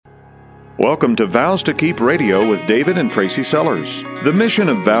Welcome to Vows to Keep Radio with David and Tracy Sellers. The mission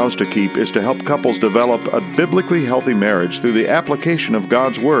of Vows to Keep is to help couples develop a biblically healthy marriage through the application of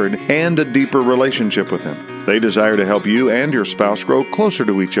God's Word and a deeper relationship with Him. They desire to help you and your spouse grow closer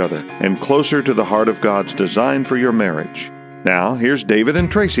to each other and closer to the heart of God's design for your marriage. Now, here's David and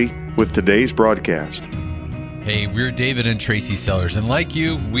Tracy with today's broadcast. Hey, we're David and Tracy Sellers, and like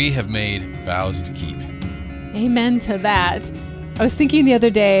you, we have made vows to keep. Amen to that. I was thinking the other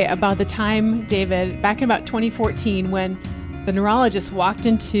day about the time, David, back in about 2014, when the neurologist walked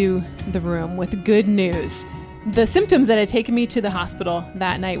into the room with good news. The symptoms that had taken me to the hospital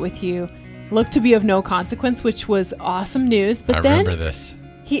that night with you looked to be of no consequence, which was awesome news. But I remember this.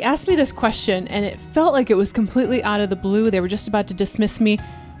 He asked me this question, and it felt like it was completely out of the blue. They were just about to dismiss me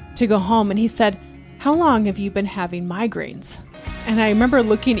to go home, and he said, "How long have you been having migraines?" And I remember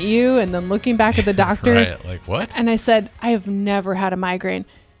looking at you and then looking back at the doctor. Right, like what? And I said, "I have never had a migraine."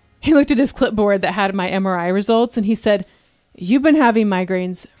 He looked at his clipboard that had my MRI results and he said, "You've been having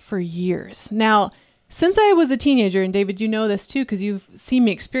migraines for years." Now, since I was a teenager, and David, you know this too, because you've seen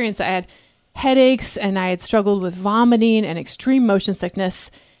me experience, I had headaches and I had struggled with vomiting and extreme motion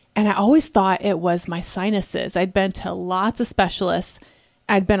sickness. And I always thought it was my sinuses. I'd been to lots of specialists.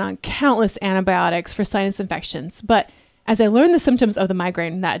 I'd been on countless antibiotics for sinus infections. But as I learned the symptoms of the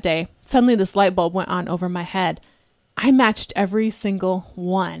migraine that day, suddenly this light bulb went on over my head. I matched every single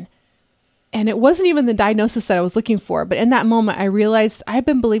one. And it wasn't even the diagnosis that I was looking for. But in that moment, I realized I've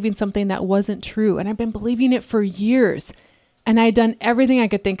been believing something that wasn't true. And I've been believing it for years. And I had done everything I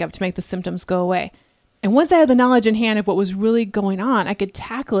could think of to make the symptoms go away. And once I had the knowledge in hand of what was really going on, I could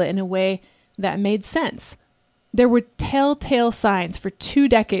tackle it in a way that made sense. There were telltale signs for 2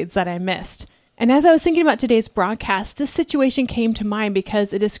 decades that I missed. And as I was thinking about today's broadcast, this situation came to mind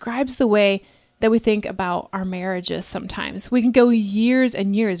because it describes the way that we think about our marriages sometimes. We can go years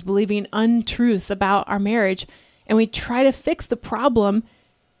and years believing untruths about our marriage, and we try to fix the problem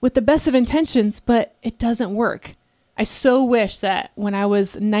with the best of intentions, but it doesn't work. I so wish that when I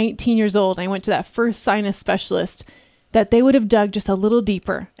was 19 years old, and I went to that first sinus specialist, that they would have dug just a little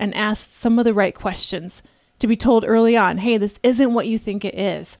deeper and asked some of the right questions to be told early on, hey, this isn't what you think it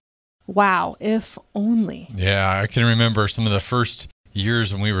is. Wow, if only. Yeah, I can remember some of the first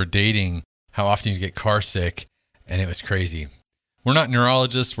years when we were dating, how often you get car sick, and it was crazy. We're not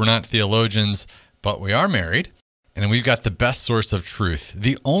neurologists, we're not theologians, but we are married, and we've got the best source of truth,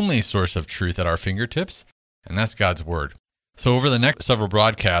 the only source of truth at our fingertips, and that's God's Word. So over the next several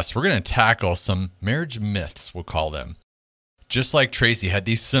broadcasts, we're going to tackle some marriage myths, we'll call them. Just like Tracy had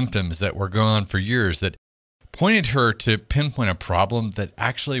these symptoms that were going on for years that pointed her to pinpoint a problem that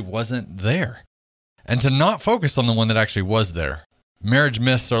actually wasn't there, and to not focus on the one that actually was there. Marriage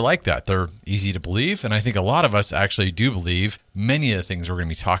myths are like that. They're easy to believe, and I think a lot of us actually do believe many of the things we're going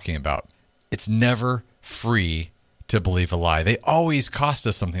to be talking about. It's never free to believe a lie. They always cost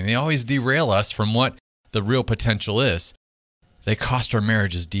us something. They always derail us from what the real potential is. They cost our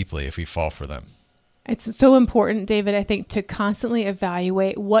marriages deeply if we fall for them. It's so important, David, I think, to constantly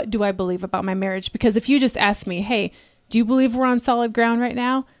evaluate what do I believe about my marriage? Because if you just ask me, hey, do you believe we're on solid ground right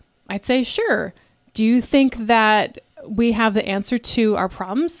now? I'd say, sure. Do you think that we have the answer to our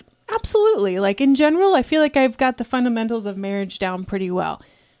problems? Absolutely. Like in general, I feel like I've got the fundamentals of marriage down pretty well.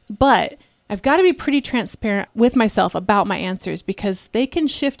 But I've got to be pretty transparent with myself about my answers because they can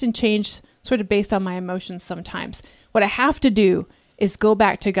shift and change sort of based on my emotions sometimes. What I have to do is go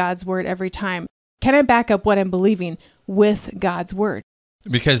back to God's Word every time. Can I back up what I'm believing with God's Word?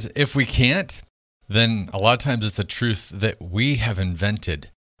 Because if we can't, then a lot of times it's a truth that we have invented,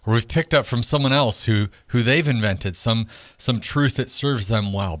 or we've picked up from someone else who they've invented, some truth that serves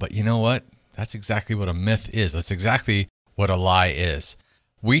them well. But you know what? That's exactly what a myth is. That's exactly what a lie is.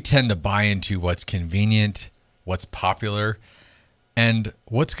 We tend to buy into what's convenient, what's popular, and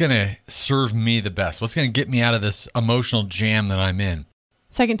what's going to serve me the best, what's going to get me out of this emotional jam that I'm in.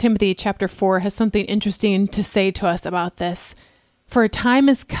 2 Timothy chapter 4 has something interesting to say to us about this. For a time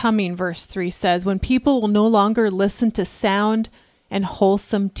is coming, verse 3 says, when people will no longer listen to sound and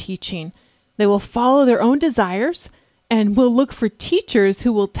wholesome teaching. They will follow their own desires and will look for teachers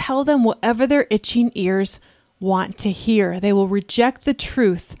who will tell them whatever their itching ears want to hear. They will reject the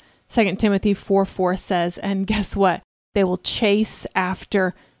truth, 2 Timothy 4:4 says, and guess what? They will chase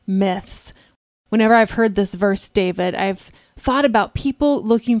after myths. Whenever I've heard this verse, David, I've thought about people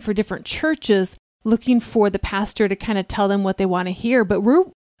looking for different churches, looking for the pastor to kind of tell them what they want to hear. But we're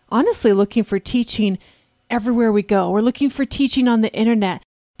honestly looking for teaching everywhere we go. We're looking for teaching on the internet,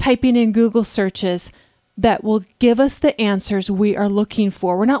 typing in Google searches that will give us the answers we are looking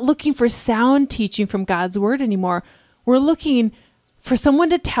for. We're not looking for sound teaching from God's Word anymore. We're looking for someone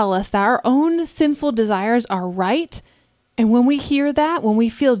to tell us that our own sinful desires are right. And when we hear that, when we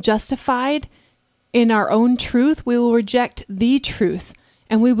feel justified in our own truth, we will reject the truth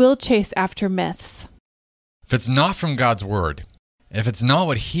and we will chase after myths. If it's not from God's word, if it's not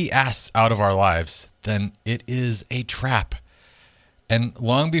what he asks out of our lives, then it is a trap. And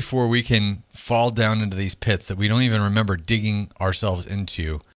long before we can fall down into these pits that we don't even remember digging ourselves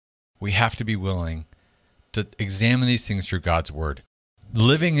into, we have to be willing to examine these things through God's word.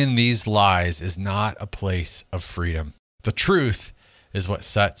 Living in these lies is not a place of freedom. The truth is what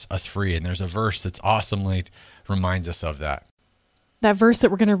sets us free. And there's a verse that's awesomely reminds us of that. That verse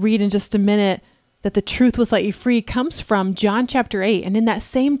that we're going to read in just a minute, that the truth will set you free, comes from John chapter 8. And in that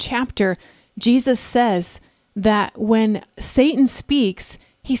same chapter, Jesus says that when Satan speaks,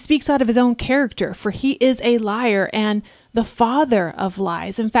 he speaks out of his own character, for he is a liar and the father of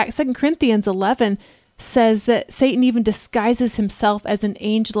lies. In fact, 2 Corinthians 11 says that Satan even disguises himself as an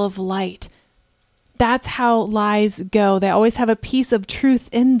angel of light. That's how lies go. They always have a piece of truth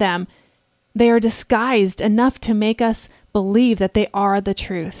in them. They are disguised enough to make us believe that they are the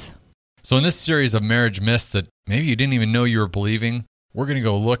truth. So in this series of marriage myths that maybe you didn't even know you were believing, we're going to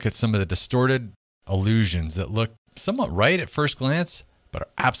go look at some of the distorted illusions that look somewhat right at first glance, but are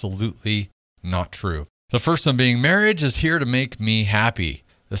absolutely not true. The first one being, marriage is here to make me happy.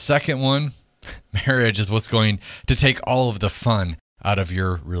 The second one, marriage is what's going to take all of the fun out of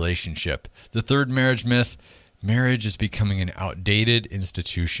your relationship. The third marriage myth, marriage is becoming an outdated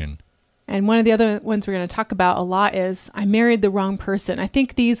institution. And one of the other ones we're going to talk about a lot is, I married the wrong person. I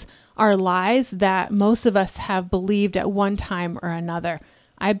think these are lies that most of us have believed at one time or another.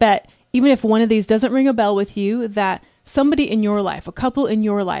 I bet even if one of these doesn't ring a bell with you, that somebody in your life, a couple in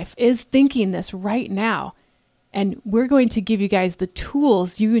your life, is thinking this right now. And we're going to give you guys the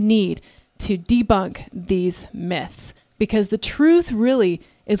tools you need to debunk these myths, because the truth really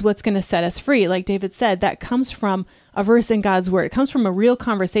is what's going to set us free. Like David said, that comes from a verse in God's word. It comes from a real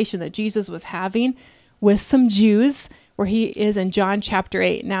conversation that Jesus was having with some Jews, where he is in John chapter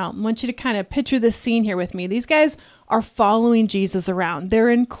 8. Now, I want you to kind of picture this scene here with me. These guys are following Jesus around. They're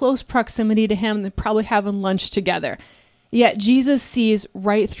in close proximity to him. They're probably having lunch together. Yet Jesus sees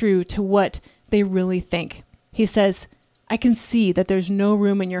right through to what they really think. He says, I can see that there's no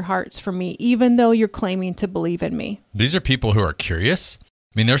room in your hearts for me, even though you're claiming to believe in me. These are people who are curious. I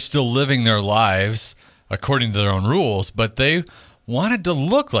mean, they're still living their lives according to their own rules, but they wanted to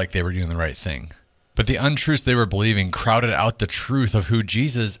look like they were doing the right thing. But the untruths they were believing crowded out the truth of who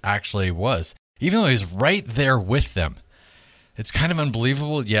Jesus actually was, even though he's right there with them. It's kind of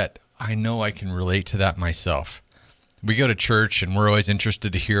unbelievable, yet I know I can relate to that myself. We go to church and we're always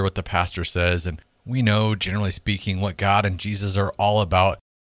interested to hear what the pastor says, and we know, generally speaking, what God and Jesus are all about,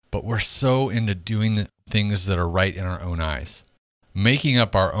 but we're so into doing the things that are right in our own eyes, making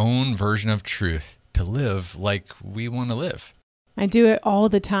up our own version of truth to live like we want to live. I do it all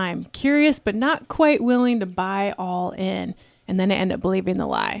the time, curious but not quite willing to buy all in, and then I end up believing the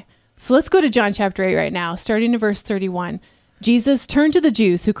lie. So let's go to John chapter 8 right now, starting in verse 31. Jesus turned to the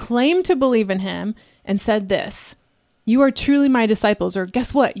Jews who claimed to believe in him and said this, you are truly my disciples, or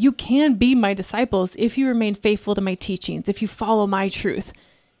guess what? You can be my disciples if you remain faithful to my teachings, if you follow my truth.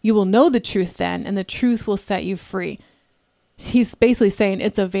 You will know the truth then, and the truth will set you free. He's basically saying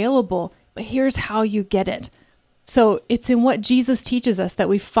it's available, but here's how you get it. So it's in what Jesus teaches us that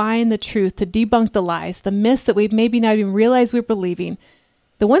we find the truth to debunk the lies, the myths that we've maybe not even realized we're believing,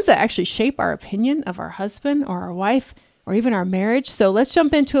 the ones that actually shape our opinion of our husband or our wife or even our marriage. So let's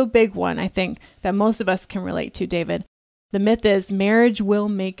jump into a big one, I think, that most of us can relate to, David. The myth is marriage will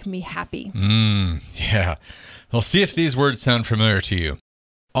make me happy. Yeah. Well, see if these words sound familiar to you.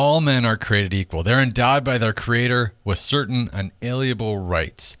 All men are created equal. They're endowed by their Creator with certain unalienable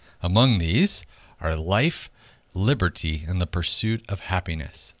rights. Among these are life, liberty, and the pursuit of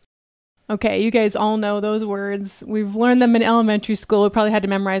happiness. Okay, you guys all know those words. We've learned them in elementary school. We probably had to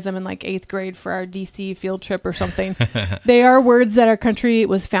memorize them in like 8th grade for our DC field trip or something. They are words that our country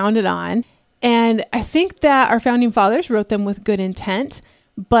was founded on. And I think that our founding fathers wrote them with good intent,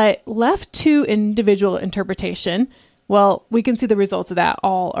 but left to individual interpretation, well, we can see the results of that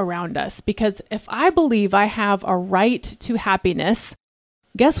all around us. Because if I believe I have a right to happiness,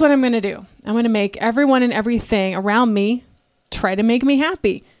 guess what I'm going to do? I'm going to make everyone and everything around me try to make me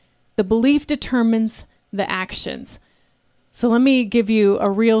happy. The belief determines the actions. So let me give you a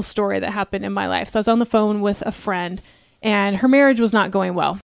real story that happened in my life. So I was on the phone with a friend, and her marriage was not going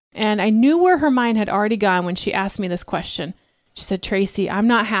well. And I knew where her mind had already gone when she asked me this question. She said, Tracy, I'm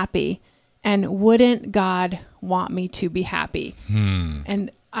not happy. And wouldn't God want me to be happy?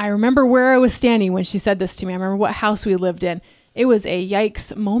 And I remember where I was standing when she said this to me. I remember what house we lived in. it was a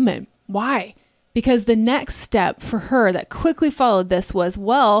yikes moment. Why? Because the next step for her that quickly followed this was,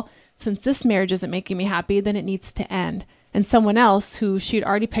 well, since this marriage isn't making me happy, then it needs to end. And someone else who she'd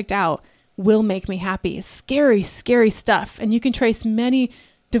already picked out will make me happy. Scary, scary stuff. And you can trace many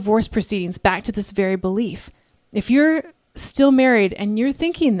divorce proceedings back to this very belief. If you're still married and you're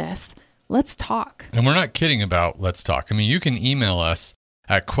thinking this, let's talk. And we're not kidding about let's talk. I mean, you can email us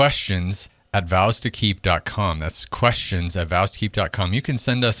at questions@vowstokeep.com. That's questions@vowstokeep.com. You can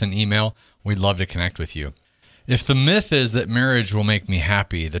send us an email. We'd love to connect with you. If the myth is that marriage will make me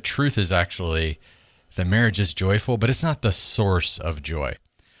happy, the truth is actually that marriage is joyful, but it's not the source of joy.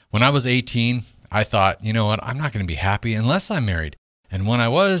 When I was 18, I thought, you know what, I'm not going to be happy unless I'm married. And when I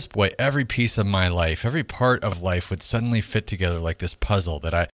was, boy, every piece of my life, every part of life would suddenly fit together like this puzzle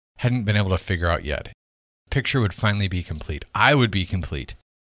that I hadn't been able to figure out yet. Picture would finally be complete. I would be complete.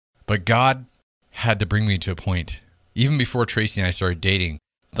 But God had to bring me to a point, even before Tracy and I started dating,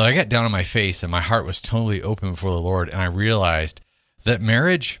 that I got down on my face and my heart was totally open before the Lord. And I realized that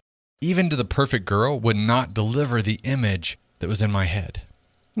marriage, even to the perfect girl, would not deliver the image that was in my head.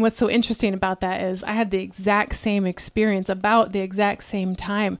 What's so interesting about that is I had the exact same experience about the exact same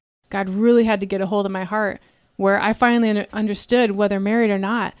time. God really had to get a hold of my heart where I finally understood whether married or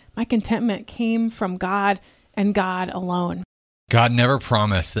not, my contentment came from God and God alone. God never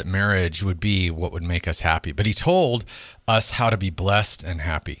promised that marriage would be what would make us happy, but he told us how to be blessed and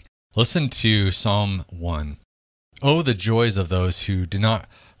happy. Listen to Psalm 1. Oh, the joys of those who do not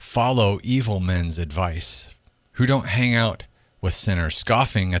follow evil men's advice, who don't hang out with sinners,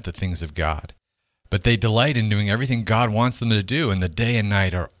 scoffing at the things of God. But they delight in doing everything God wants them to do, and the day and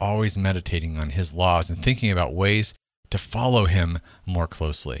night are always meditating on his laws and thinking about ways to follow him more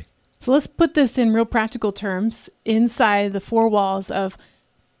closely. So let's put this in real practical terms inside the four walls of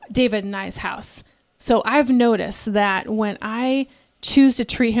David and I's house. So I've noticed that when I choose to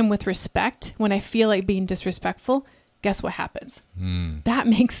treat him with respect, when I feel like being disrespectful, guess what happens? That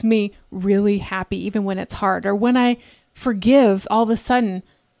makes me really happy, even when it's hard. Or when I forgive, all of a sudden,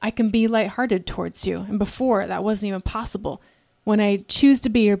 I can be lighthearted towards you. And before, that wasn't even possible. When I choose to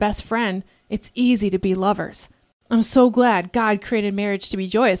be your best friend, it's easy to be lovers. I'm so glad God created marriage to be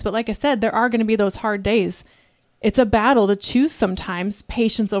joyous. But like I said, there are going to be those hard days. It's a battle to choose sometimes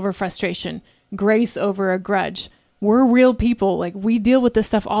patience over frustration, grace over a grudge. We're real people. Like, we deal with this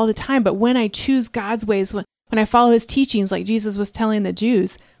stuff all the time. But when I choose God's ways, when I follow his teachings, like Jesus was telling the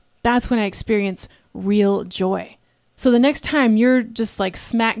Jews, that's when I experience real joy. So the next time you're just like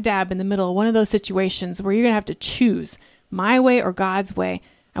smack dab in the middle of one of those situations where you're going to have to choose my way or God's way,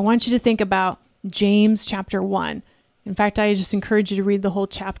 I want you to think about James chapter 1. In fact, I just encourage you to read the whole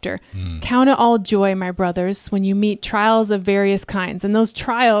chapter. Count it all joy, my brothers, when you meet trials of various kinds. And those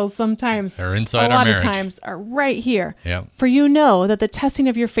trials sometimes, they're inside a lot our marriage. of times, are right here. Yep. For you know that the testing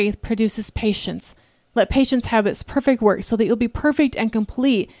of your faith produces patience. Let patience have its perfect work so that you'll be perfect and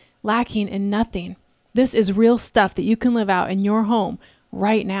complete, lacking in nothing. This is real stuff that you can live out in your home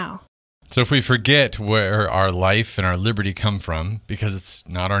right now. So if we forget where our life and our liberty come from, because it's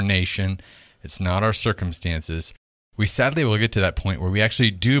not our nation, it's not our circumstances, we sadly will get to that point where we actually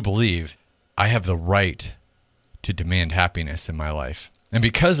do believe I have the right to demand happiness in my life. And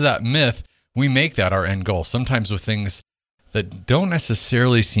because of that myth, we make that our end goal, sometimes with things that don't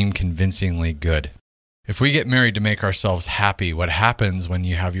necessarily seem convincingly good. If we get married to make ourselves happy, what happens when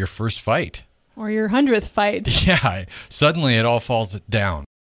you have your first fight? Or your 100th fight. Yeah, suddenly it all falls down.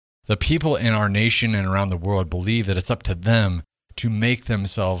 The people in our nation and around the world believe that it's up to them to make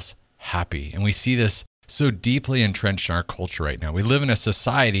themselves happy. And we see this so deeply entrenched in our culture right now. We live in a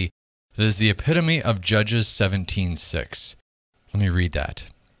society that is the epitome of Judges 17:6. Let me read that.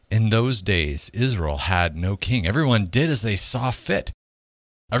 In those days, Israel had no king. Everyone did as they saw fit.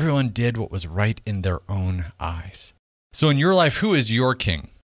 Everyone did what was right in their own eyes. So in your life, who is your king?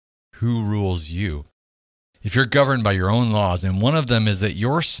 Who rules you? If you're governed by your own laws, and one of them is that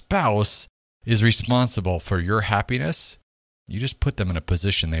your spouse is responsible for your happiness, you just put them in a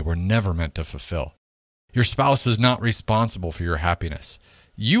position they were never meant to fulfill. Your spouse is not responsible for your happiness.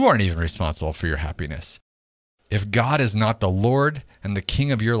 You aren't even responsible for your happiness. If God is not the Lord and the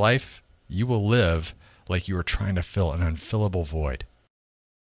King of your life, you will live like you are trying to fill an unfillable void.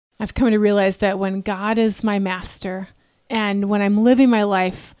 I've come to realize that when God is my master and when I'm living my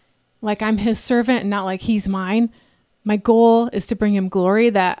life like I'm his servant and not like he's mine, my goal is to bring him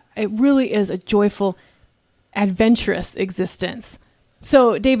glory, that it really is a joyful, adventurous existence.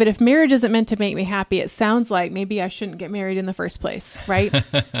 So, David, if marriage isn't meant to make me happy, it sounds like maybe I shouldn't get married in the first place, right?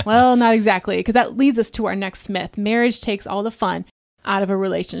 Well, not exactly, because that leads us to our next myth. Marriage takes all the fun out of a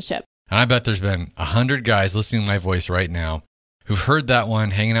relationship. And I bet there's been 100 guys listening to my voice right now who've heard that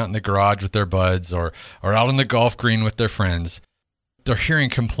one hanging out in the garage with their buds or out on the golf green with their friends. They're hearing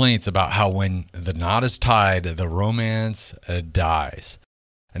complaints about how when the knot is tied, the romance dies.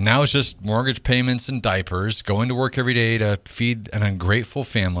 And now it's just mortgage payments and diapers, going to work every day to feed an ungrateful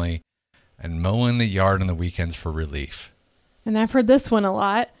family, and mowing the yard on the weekends for relief. And I've heard this one a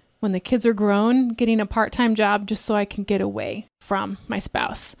lot. When the kids are grown, getting a part-time job just so I can get away from my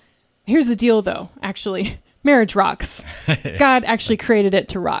spouse. Here's the deal, though, actually. Marriage rocks. God actually created it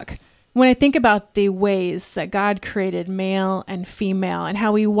to rock. When I think about the ways that God created male and female and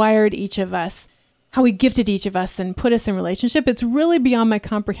how he wired each of us, how he gifted each of us and put us in relationship, it's really beyond my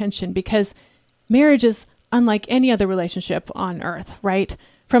comprehension because marriage is unlike any other relationship on earth, right?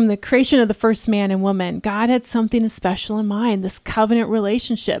 From the creation of the first man and woman, God had something special in mind, this covenant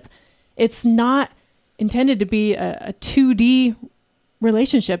relationship. It's not intended to be a 2D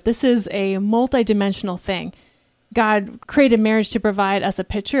relationship. This is a multidimensional thing. God created marriage to provide us a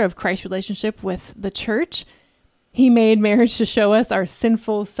picture of Christ's relationship with the church. He made marriage to show us our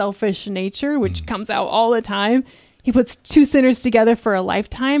sinful, selfish nature, which comes out all the time. He puts two sinners together for a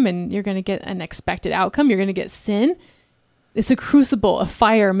lifetime, and you're going to get an expected outcome. You're going to get sin. It's a crucible, a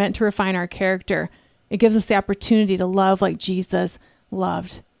fire meant to refine our character. It gives us the opportunity to love like Jesus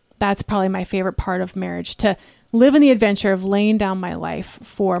loved. That's probably my favorite part of marriage, to live in the adventure of laying down my life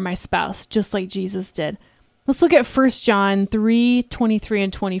for my spouse, just like Jesus did. Let's look at 1 John 3:23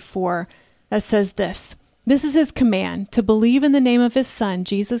 and 24. That says this. This is his command, to believe in the name of his son,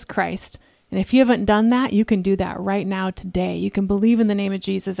 Jesus Christ. And if you haven't done that, you can do that right now today. You can believe in the name of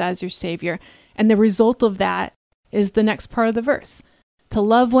Jesus as your Savior. And the result of that is the next part of the verse. To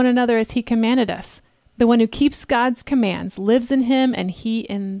love one another as he commanded us. The one who keeps God's commands lives in him and he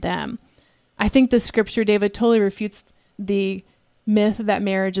in them. I think this scripture, David, totally refutes the myth that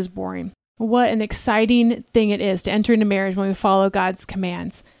marriage is boring. What an exciting thing it is to enter into marriage when we follow God's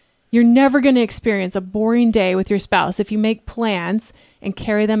commands. You're never going to experience a boring day with your spouse if you make plans and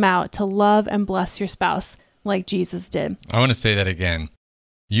carry them out to love and bless your spouse like Jesus did. I want to say that again.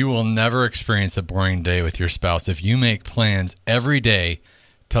 You will never experience a boring day with your spouse if you make plans every day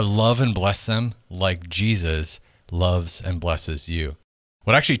to love and bless them like Jesus loves and blesses you.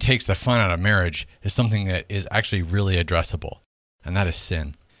 What actually takes the fun out of marriage is something that is actually really addressable, and that is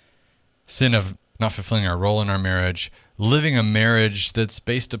sin. Sin of not fulfilling our role in our marriage, living a marriage that's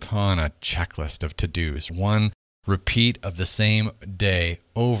based upon a checklist of to-dos, one repeat of the same day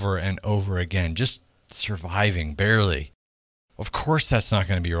over and over again, just surviving, barely. Of course that's not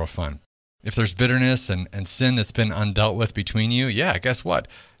going to be real fun. If there's bitterness and sin that's been undealt with between you, yeah, guess what?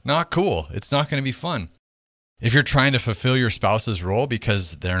 Not cool. It's not going to be fun. If you're trying to fulfill your spouse's role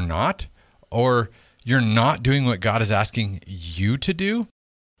because they're not, or you're not doing what God is asking you to do,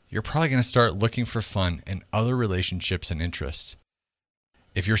 you're probably going to start looking for fun in other relationships and interests.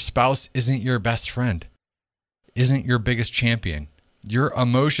 If your spouse isn't your best friend, isn't your biggest champion, your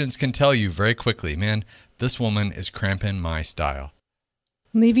emotions can tell you very quickly, man, this woman is cramping my style.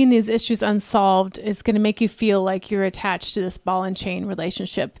 Leaving these issues unsolved is going to make you feel like you're attached to this ball and chain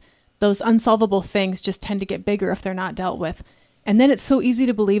relationship. Those unsolvable things just tend to get bigger if they're not dealt with. And then it's so easy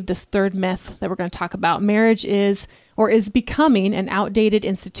to believe this third myth that we're going to talk about. Marriage is becoming an outdated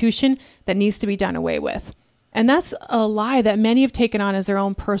institution that needs to be done away with. And that's a lie that many have taken on as their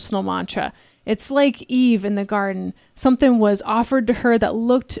own personal mantra. It's like Eve in the garden. Something was offered to her that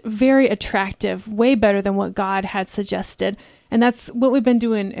looked very attractive, way better than what God had suggested. And that's what we've been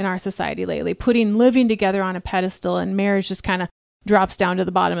doing in our society lately, putting living together on a pedestal, and marriage just kind of drops down to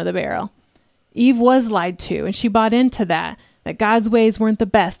the bottom of the barrel. Eve was lied to, and she bought into that God's ways weren't the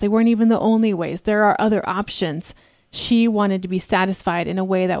best. They weren't even the only ways. There are other options. She wanted to be satisfied in a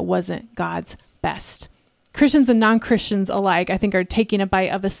way that wasn't God's best. Christians and non-Christians alike, I think, are taking a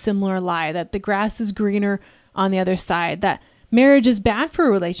bite of a similar lie, that the grass is greener on the other side, that marriage is bad for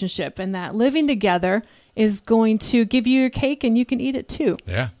a relationship, and that living together is going to give you your cake and you can eat it too.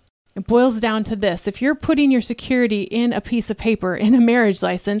 Yeah. It boils down to this. If you're putting your security in a piece of paper, in a marriage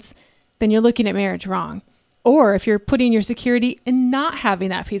license, then you're looking at marriage wrong. Or if you're putting your security in not having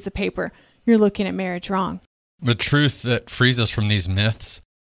that piece of paper, you're looking at marriage wrong. The truth that frees us from these myths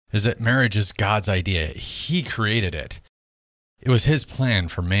is that marriage is God's idea. He created it. It was his plan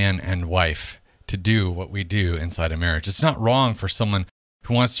for man and wife to do what we do inside a marriage. It's not wrong for someone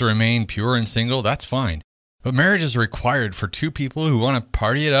who wants to remain pure and single. That's fine. But marriage is required for two people who want to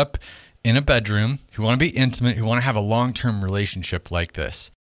party it up in a bedroom, who want to be intimate, who want to have a long-term relationship like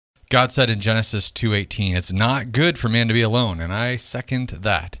this. God said in Genesis 2:18, it's not good for man to be alone, and I second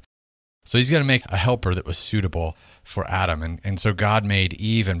that. So he's going to make a helper that was suitable for Adam. And so God made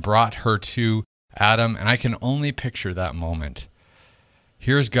Eve and brought her to Adam, and I can only picture that moment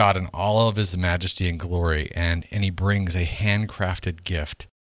Here's God in all of his majesty and glory, and he brings a handcrafted gift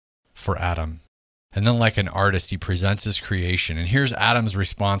for Adam. And then like an artist, he presents his creation. And here's Adam's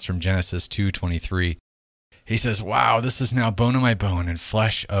response from Genesis 2:23. He says, wow, this is now bone of my bone and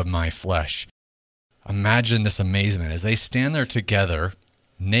flesh of my flesh. Imagine this amazement as they stand there together,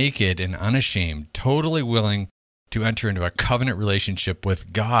 naked and unashamed, totally willing to enter into a covenant relationship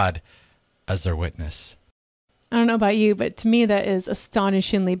with God as their witness. I don't know about you, but to me, that is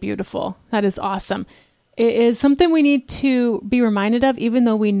astonishingly beautiful. That is awesome. It is something we need to be reminded of, even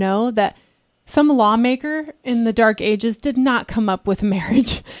though we know that some lawmaker in the Dark Ages did not come up with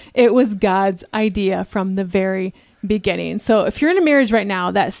marriage. It was God's idea from the very beginning. So if you're in a marriage right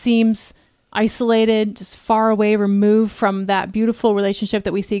now that seems isolated, just far away, removed from that beautiful relationship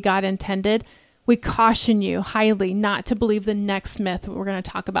that we see God intended, we caution you highly not to believe the next myth we're going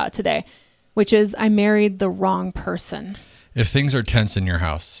to talk about today, which is, I married the wrong person. If things are tense in your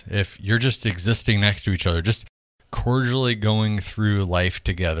house, if you're just existing next to each other, just cordially going through life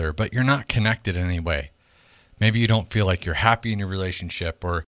together, but you're not connected in any way. Maybe you don't feel like you're happy in your relationship,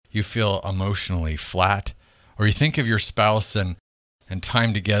 or you feel emotionally flat, or you think of your spouse and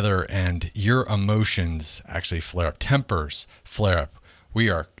time together and your emotions actually flare up, tempers flare up. We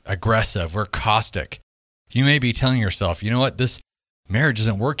are aggressive, we're caustic. You may be telling yourself, you know what, this marriage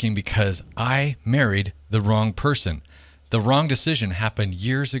isn't working because I married the wrong person. The wrong decision happened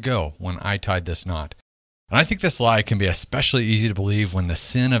years ago when I tied this knot. And I think this lie can be especially easy to believe when the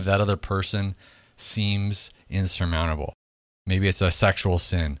sin of that other person seems insurmountable. Maybe it's a sexual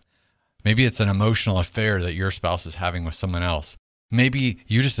sin. Maybe it's an emotional affair that your spouse is having with someone else. Maybe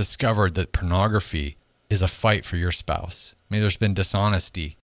you just discovered that pornography is a fight for your spouse. Maybe there's been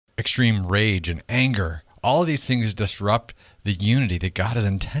dishonesty, extreme rage, and anger. All of these things disrupt the unity that God has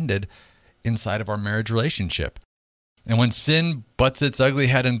intended inside of our marriage relationship. And when sin butts its ugly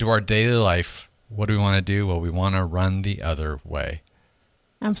head into our daily life, what do we want to do? Well, we want to run the other way.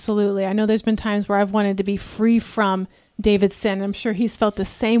 Absolutely. I know there's been times where I've wanted to be free from David's sin. I'm sure he's felt the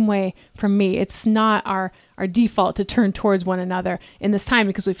same way from me. It's not our default to turn towards one another in this time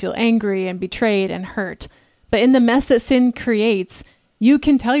because we feel angry and betrayed and hurt. But in the mess that sin creates, you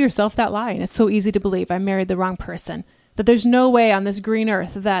can tell yourself that lie. And it's so easy to believe I married the wrong person, that there's no way on this green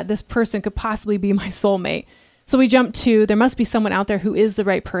earth that this person could possibly be my soulmate. So we jump to, there must be someone out there who is the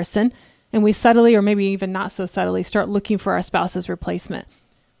right person. And we subtly, or maybe even not so subtly, start looking for our spouse's replacement.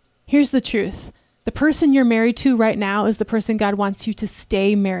 Here's the truth. The person you're married to right now is the person God wants you to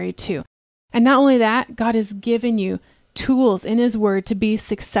stay married to. And not only that, God has given you tools in his word to be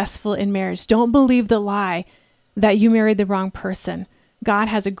successful in marriage. Don't believe the lie that you married the wrong person. God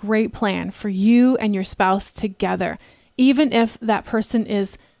has a great plan for you and your spouse together. Even if that person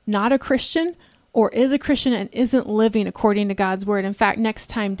is not a Christian or is a Christian and isn't living according to God's word. In fact, next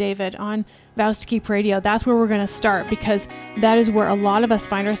time, David, on Vows to Keep Radio, that's where we're going to start, because that is where a lot of us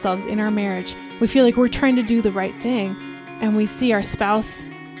find ourselves in our marriage. We feel like we're trying to do the right thing, and we see our spouse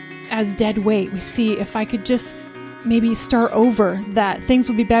as dead weight. We see, if I could just maybe start over, that things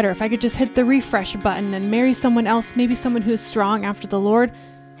would be better. If I could just hit the refresh button and marry someone else, maybe someone who's strong after the Lord,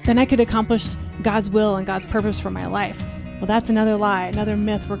 then I could accomplish God's will and God's purpose for my life. Well, that's another lie, another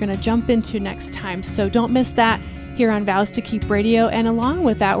myth we're going to jump into next time. So don't miss that here on Vows to Keep Radio. And along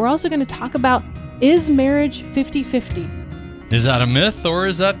with that, we're also going to talk about, is marriage 50-50? Is that a myth or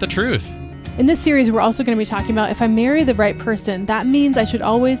is that the truth? In this series, we're also going to be talking about, if I marry the right person, that means I should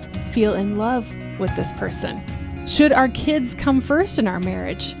always feel in love with this person. Should our kids come first in our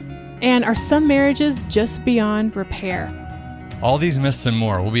marriage? And are some marriages just beyond repair? All these myths and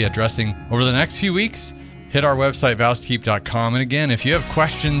more we'll be addressing over the next few weeks. Hit our website, vowstokeep.com. And again, if you have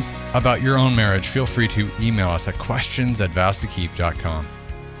questions about your own marriage, feel free to email us at questions@vowstokeep.com.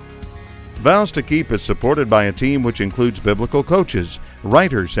 Vows to Keep is supported by a team which includes biblical coaches,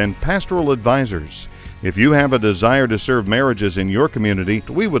 writers, and pastoral advisors. If you have a desire to serve marriages in your community,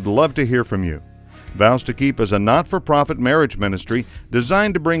 we would love to hear from you. Vows to Keep is a not-for-profit marriage ministry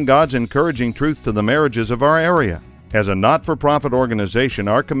designed to bring God's encouraging truth to the marriages of our area. As a not-for-profit organization,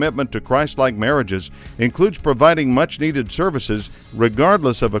 our commitment to Christ-like marriages includes providing much-needed services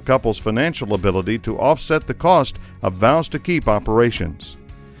regardless of a couple's financial ability to offset the cost of Vows to Keep operations.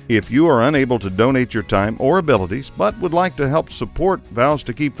 If you are unable to donate your time or abilities but would like to help support Vows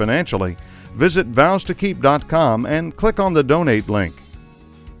to Keep financially, visit vowstokeep.com and click on the donate link.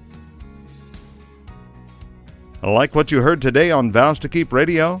 Like what you heard today on Vows to Keep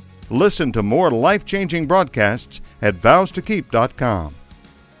Radio? Listen to more life-changing broadcasts at vowstokeep.com.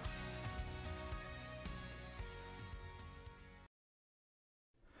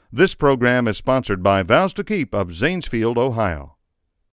 This program is sponsored by Vows to Keep of Zanesfield, Ohio.